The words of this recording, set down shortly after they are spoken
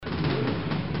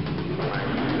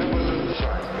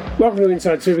Welcome to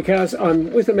Inside Supercars.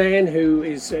 I'm with a man who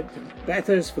is at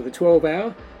Bathurst for the 12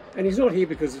 hour, and he's not here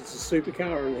because it's a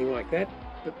supercar or anything like that,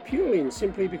 but purely and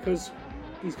simply because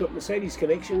he's got Mercedes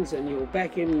connections and you're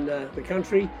back in the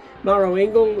country. Maro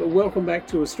Engel, welcome back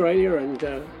to Australia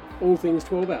and all things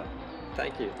 12 hour.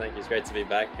 Thank you. It's great to be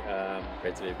back.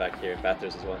 Great to be back here in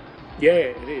Bathurst as well. Yeah,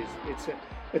 it is.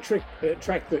 It's a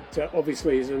track that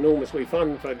obviously is enormously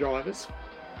fun for drivers.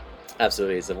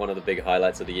 Absolutely, it's one of the big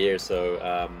highlights of the year.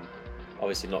 So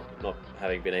obviously, not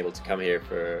having been able to come here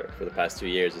for the past 2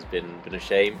 years has been a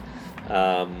shame.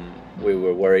 We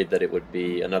were worried that it would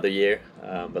be another year,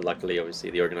 but luckily,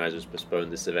 obviously, the organisers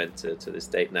postponed this event to this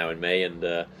date now in May, and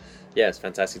yeah, it's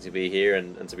fantastic to be here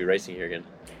and to be racing here again.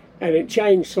 And it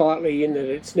changed slightly in that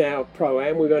it's now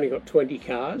Pro-Am. We've only got 20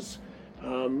 cars,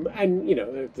 and you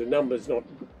know the number's not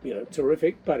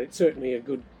terrific, but it's certainly a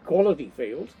good quality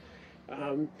field.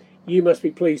 You must be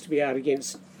pleased to be out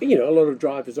against a lot of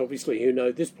drivers, obviously, who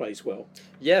know this place well.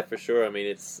 Yeah, for sure. I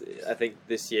mean, I think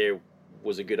this year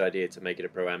was a good idea to make it a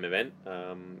Pro-Am event.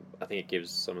 I think it gives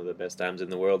some of the best AMs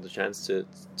in the world the chance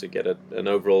to get an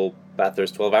overall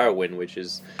Bathurst 12-hour win, which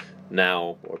is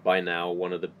by now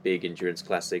one of the big endurance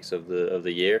classics of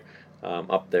the year,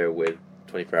 up there with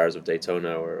 24 Hours of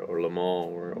Daytona or Le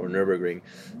Mans or Nürburgring.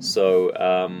 So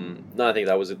no, I think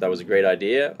that was a great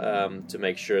idea to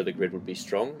make sure the grid would be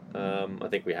strong. I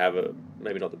think we have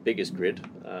maybe not the biggest grid,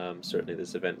 certainly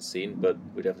this event's seen, but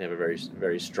we definitely have a very,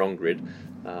 very strong grid.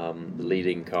 The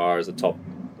leading cars, the top,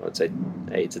 I'd say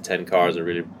 8 to 10 cars are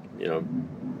really,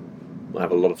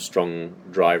 have a lot of strong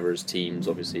drivers, teams,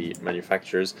 obviously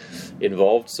manufacturers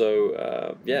involved.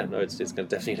 So it's definitely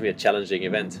going to be a challenging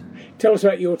event. Tell us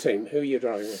about your team. Who are you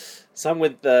driving with? So I'm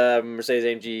with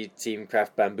Mercedes-AMG Team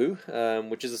Craft Bamboo,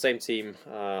 which is the same team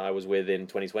I was with in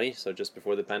 2020, so just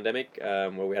before the pandemic, where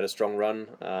we had a strong run,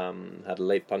 had a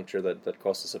late puncture that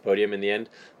cost us a podium in the end.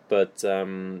 But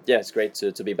it's great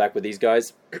to be back with these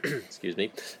guys. Excuse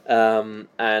me.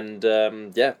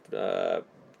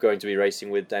 Going to be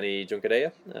racing with Danny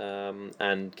Juncadella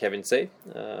and Kevin Say,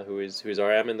 who's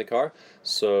our AM in the car.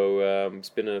 So it's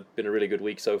been a really good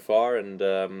week so far, and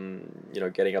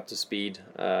getting up to speed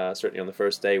certainly on the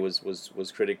first day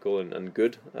was critical and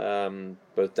good.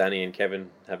 Both Danny and Kevin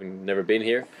having never been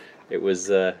here, it was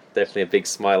definitely a big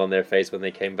smile on their face when they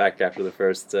came back after the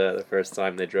first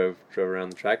time they drove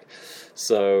around the track.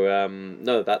 So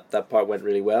that part went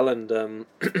really well, and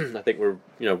I think we're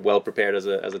well prepared as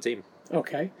a team.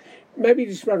 Okay, maybe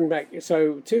just running back.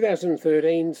 So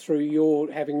 2013, through your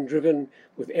having driven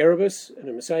with Erebus and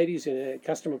a Mercedes in a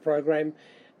customer program,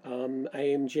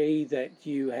 AMG, that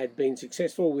you had been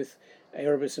successful with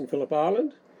Erebus and Phillip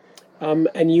Island,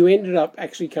 and you ended up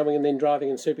actually coming and then driving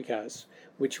in supercars,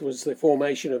 which was the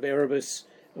formation of Erebus,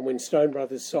 and when Stone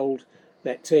Brothers sold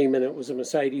that team, and it was a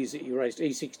Mercedes that you raced,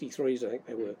 E63s, I think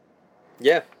they were.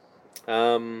 Yeah.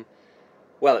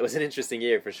 Well, it was an interesting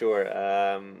year for sure.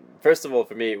 First of all,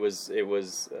 for me, it was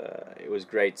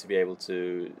great to be able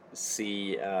to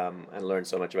see and learn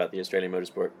so much about the Australian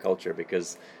motorsport culture,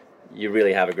 because you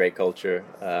really have a great culture,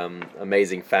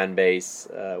 amazing fan base,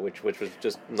 which was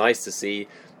just nice to see.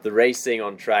 The racing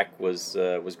on track was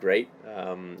great.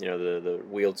 The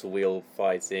wheel to wheel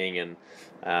fighting and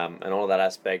all of that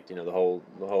aspect. The whole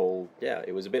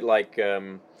it was a bit like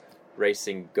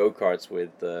racing go-karts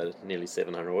with nearly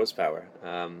 700 horsepower.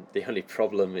 The only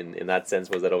problem in that sense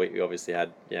was that we obviously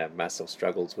had massive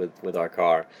struggles with our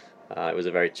car. It was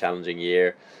a very challenging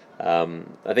year.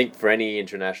 I think for any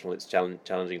international it's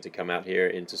challenging to come out here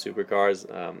into supercars.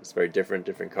 It's very different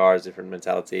cars, different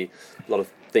mentality, a lot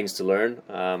of things to learn.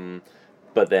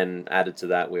 But then added to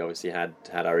that, we obviously had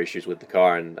our issues with the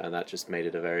car, and that just made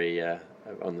it a very,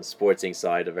 on the sporting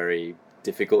side, a very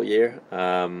difficult year.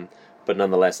 But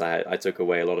nonetheless, I took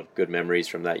away a lot of good memories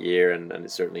from that year, and it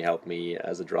certainly helped me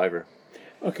as a driver.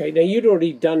 Okay, now you'd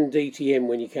already done DTM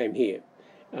when you came here.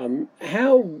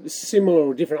 How similar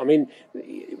or different? I mean,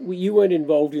 you weren't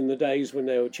involved in the days when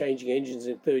they were changing engines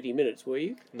in 30 minutes, were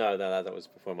you? No, that was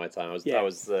before my time. I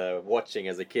was watching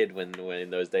as a kid when in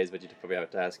those days, but you'd probably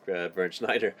have to ask Bernd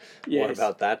Schneider more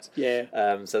about that. Yeah.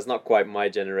 So it's not quite my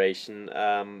generation.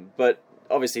 But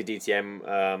obviously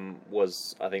DTM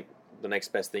was, I think, the next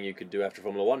best thing you could do after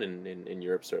Formula One in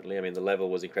Europe, certainly. I mean, the level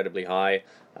was incredibly high,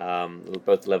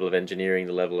 both the level of engineering,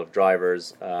 the level of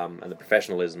drivers, and the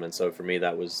professionalism. And so for me,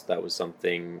 that was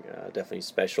something definitely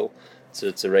special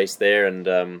to race there.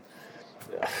 And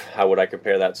how would I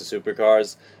compare that to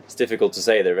supercars? It's difficult to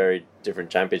say. They're very different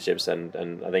championships, and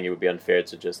I think it would be unfair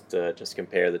to just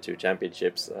compare the two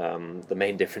championships. The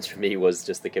main difference for me was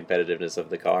just the competitiveness of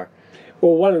the car.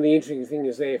 Well, one of the interesting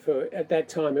things there, at that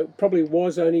time, it probably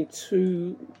was only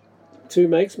two two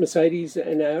makes, Mercedes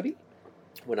and Audi?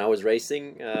 When I was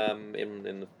racing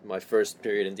in my first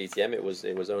period in DTM, it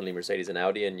was only Mercedes and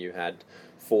Audi, and you had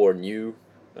four new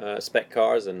spec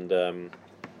cars and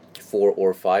four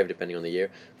or five, depending on the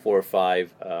year, four or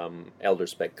five elder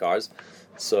spec cars.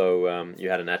 So you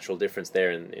had a natural difference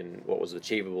there in what was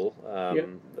achievable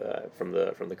from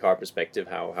the car perspective,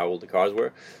 how old the cars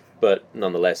were. But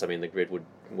nonetheless, I mean, the grid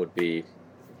would be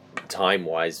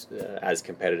time-wise as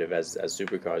competitive as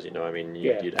supercars. You know, I mean,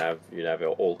 you'd have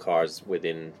all cars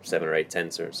within 7 or 8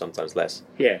 tenths, or sometimes less.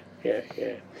 Yeah.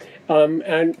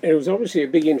 And it was obviously a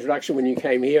big introduction when you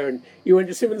came here, and you went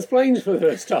to Simmons Plains for the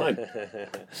first time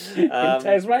in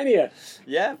Tasmania.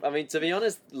 Yeah, I mean, to be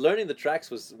honest, learning the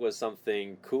tracks was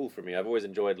something cool for me. I've always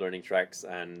enjoyed learning tracks,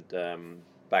 and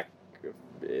back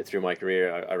through my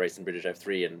career, I raced in British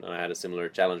F3, and I had a similar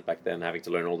challenge back then, having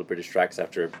to learn all the British tracks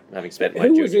after having spent my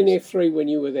Who was in F3 when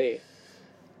you were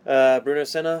there? Bruno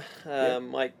Senna,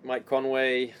 Mike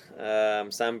Conway,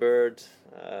 Sam Bird,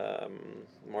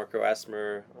 Marco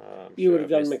Asmer. You would have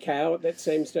done Macau at that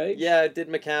same stage? Yeah, I did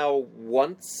Macau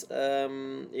once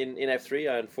in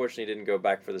F3. I unfortunately didn't go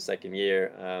back for the second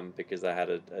year because I had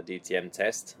a DTM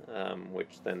test,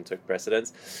 which then took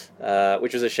precedence,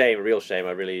 which was a shame, a real shame.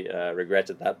 I really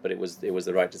regretted that, but it was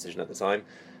the right decision at the time.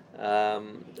 No,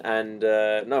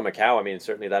 Macau, I mean,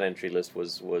 certainly that entry list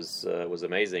was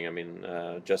amazing. I mean,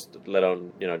 just let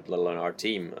alone our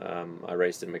team. I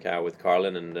raced in Macau with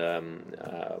Carlin,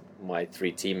 and my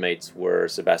three teammates were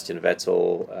Sebastian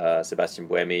Vettel, Sebastian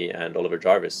Buemi, and Oliver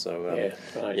Jarvis. So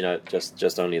you know,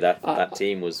 just only that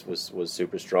team was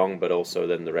super strong, but also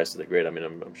then the rest of the grid. I mean,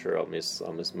 I'm sure I'll miss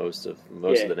most of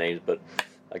the names, but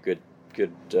a good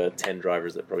 10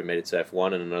 drivers that probably made it to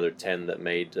F1, and another 10 that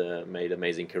made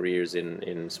amazing careers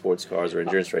in sports cars or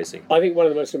endurance racing. I think one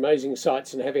of the most amazing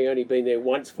sights, and having only been there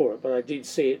once for it, but I did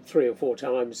see it 3 or 4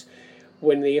 times,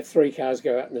 when the F3 cars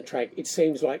go out on the track, it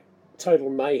seems like total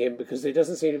mayhem because there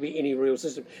doesn't seem to be any real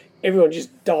system. Everyone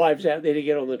just dives out there to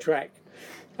get on the track.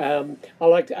 I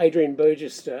liked Adrian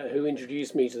Burgess, who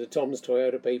introduced me to the Tom's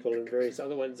Toyota people and various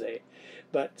other ones there.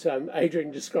 But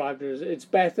Adrian described it as it's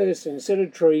Bathurst, and instead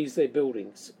of trees, they're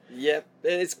buildings. Yeah,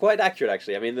 it's quite accurate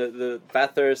actually. I mean, the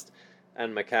Bathurst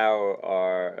and Macau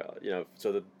are, you know,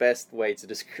 so the best way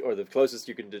to or the closest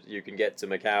you can get to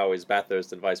Macau is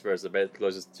Bathurst, and vice versa. The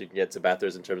closest you can get to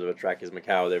Bathurst in terms of a track is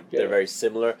Macau. They're very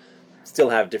similar,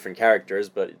 still have different characters,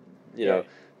 but you know,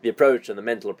 the approach and the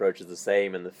mental approach is the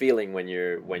same, and the feeling when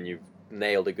you've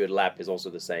nailed a good lap is also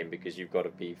the same, because you've got to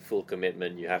be full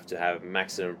commitment. You have to have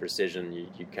maximum precision.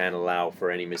 You can't allow for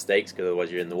any mistakes, because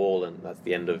otherwise you're in the wall, and that's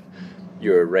the end of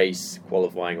your race,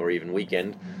 qualifying, or even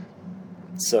weekend.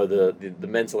 So the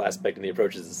mental aspect and the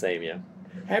approach is the same. Yeah.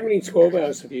 How many 12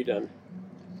 hours have you done?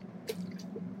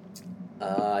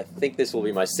 I think this will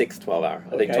be my 6th 12-hour.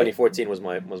 I think 2014 was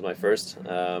my first,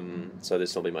 so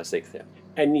this will be my 6th. Yeah.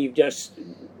 And you've just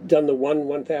done the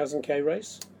 1,000k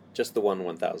race? Just the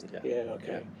 1,000, yeah. Yeah, okay.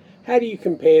 Yeah. How do you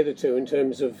compare the two in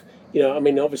terms of, you know, I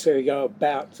mean, obviously they go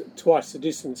about twice the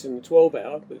distance in the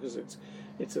 12-hour because it's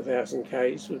 1,000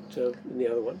 k's in the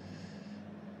other one.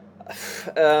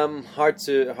 Hard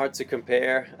to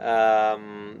compare.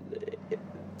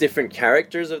 Different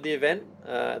characters of the event.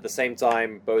 At the same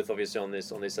time, both obviously on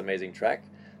this amazing track.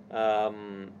 I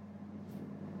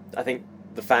think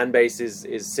the fan base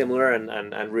is similar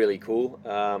and really cool.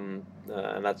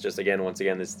 And that's just once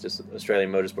again, this just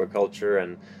Australian motorsport culture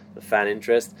and the fan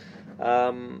interest.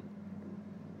 For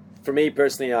me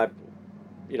personally, I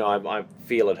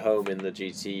feel at home in the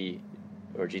GT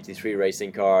or GT3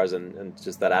 racing cars, and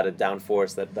just that added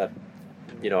downforce that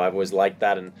you know, I've always liked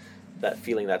that, and that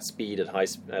feeling, that speed at high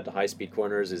speed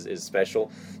corners is special.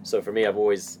 So for me, I've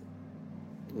always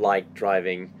liked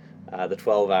driving the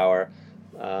 12-hour,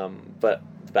 but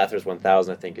the Bathurst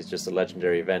 1000, I think, is just a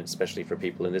legendary event, especially for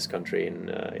people in this country, in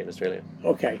Australia.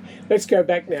 Okay, let's go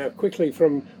back now quickly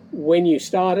from when you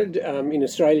started in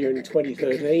Australia in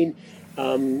 2013.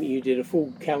 You did a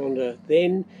full calendar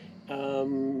then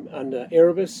under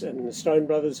Erebus, and the Stone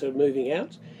Brothers are moving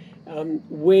out.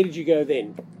 Where did you go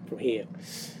then from here?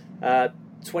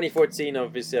 2014,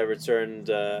 obviously, I returned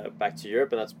back to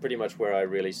Europe, and that's pretty much where I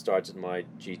really started my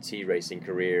GT racing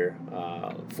career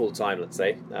full time, let's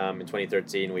say. In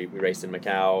 2013, we raced in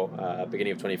Macau.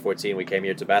 Beginning of 2014, we came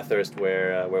here to Bathurst,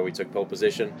 where we took pole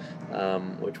position,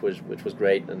 which was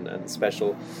great and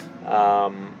special.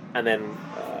 And then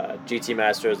GT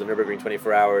Masters, the Nürburgring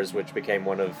 24 Hours, which became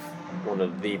one of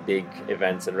the big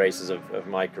events and races of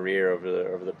my career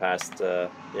over the past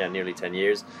nearly 10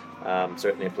 years.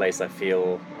 Certainly a place I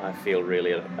feel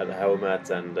really at home at,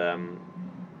 and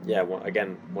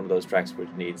again, one of those tracks which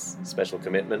needs special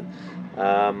commitment.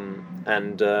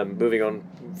 Moving on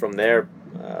from there,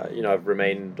 I've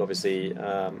remained obviously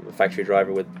a factory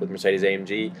driver with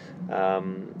Mercedes-AMG,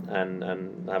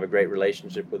 and have a great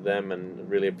relationship with them and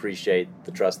really appreciate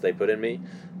the trust they put in me.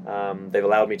 They've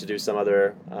allowed me to do some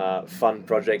other fun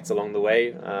projects along the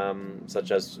way,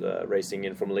 such as racing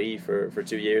in Formula E for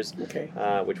 2 years,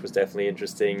 which was definitely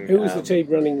interesting. Who was the team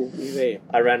running you there?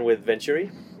 I ran with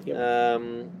Venturi.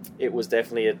 Yep. It was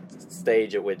definitely a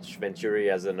stage at which Venturi,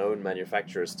 as a known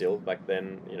manufacturer still back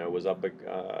then, was up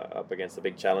against a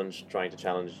big challenge, trying to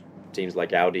challenge teams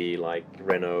like Audi, like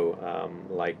Renault,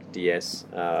 like DS,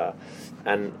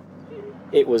 and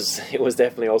it was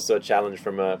definitely also a challenge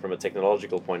from a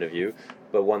technological point of view,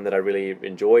 but one that I really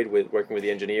enjoyed, with working with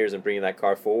the engineers and bringing that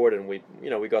car forward. And we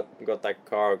got that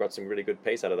car, got some really good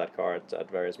pace out of that car at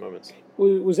various moments.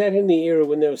 Was that in the era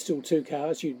when there were still two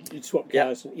cars? You'd swap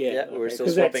cars? Yeah, we were still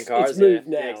swapping cars. It's moved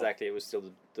now. Yeah, exactly. It was still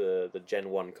the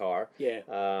Gen 1 car. Yeah.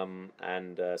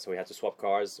 So we had to swap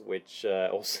cars, which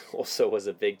also was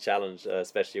a big challenge,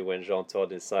 especially when Jean Todt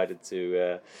decided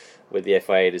to, with the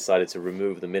FIA, decided to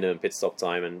remove the minimum pit stop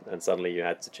time, and suddenly you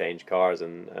had to change cars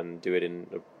and do it in,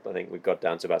 I think we got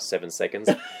down to about 7 seconds,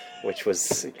 which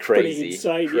was crazy.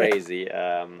 Insane, crazy.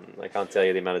 Yeah. I can't tell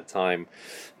you the amount of time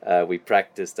we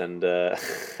practiced and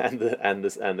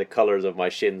the colors of my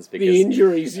shins, because the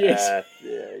injuries. Yes.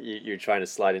 You're trying to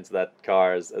slide into that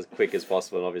car as quick as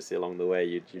possible, and obviously along the way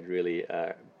you'd really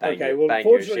bang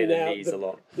your shin and knees a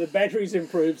lot. The battery's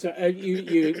improved, so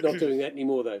you're not doing that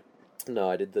anymore though.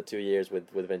 No, I did the 2 years with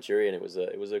Venturi, and it was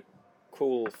a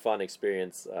cool, fun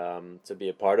experience to be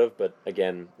a part of. But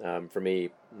again, for me,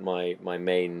 my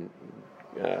main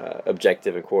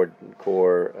objective and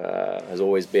core has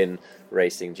always been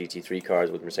racing GT3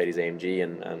 cars with Mercedes-AMG,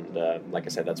 and like I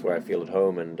said, that's where I feel at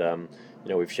home. And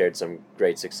we've shared some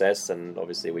great success, and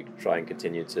obviously we try and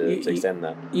continue to extend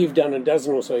that. You've done a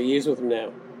dozen or so years with them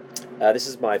now. This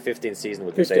is my 15th season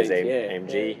with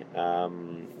Mercedes-AMG. Yeah.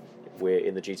 We're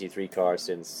in the GT3 car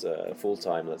since full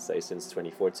time, let's say, since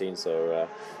 2014. So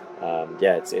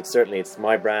it's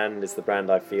my brand. It's the brand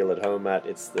I feel at home at.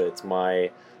 It's my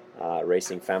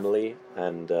racing family,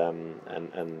 and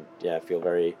I feel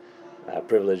very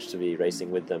privileged to be racing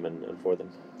with them and for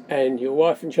them. And your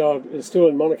wife and child are still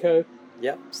in Monaco?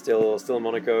 Yeah, still in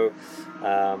Monaco. We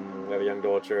have a young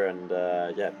daughter, and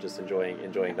just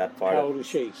enjoying that part. How old is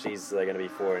she? She's going to be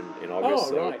 4 in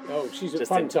August. Oh, right. Oh, she's at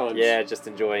fun times. Yeah, just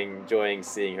enjoying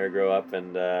seeing her grow up,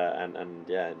 and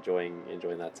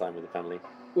enjoying that time with the family.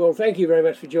 Well, thank you very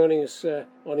much for joining us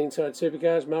on Inside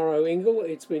Supercars, Mauro Engel.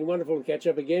 It's been wonderful to catch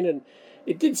up again, and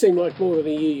it did seem like more than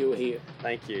a year you were here.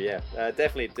 Thank you. Yeah,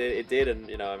 definitely it did,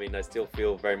 and I still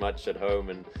feel very much at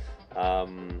home, and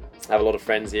have a lot of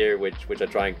friends here, which I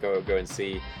try and go and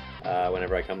see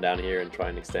whenever I come down here and try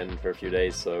and extend for a few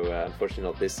days. So unfortunately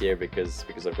not this year because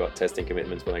I've got testing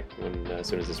commitments as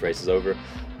soon as this race is over.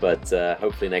 But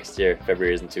hopefully next year,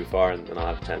 February isn't too far, and I'll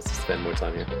have a chance to spend more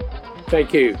time here.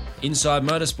 Thank you. Inside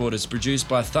Motorsport is produced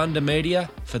by Thunder Media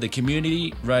for the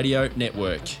Community Radio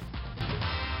Network.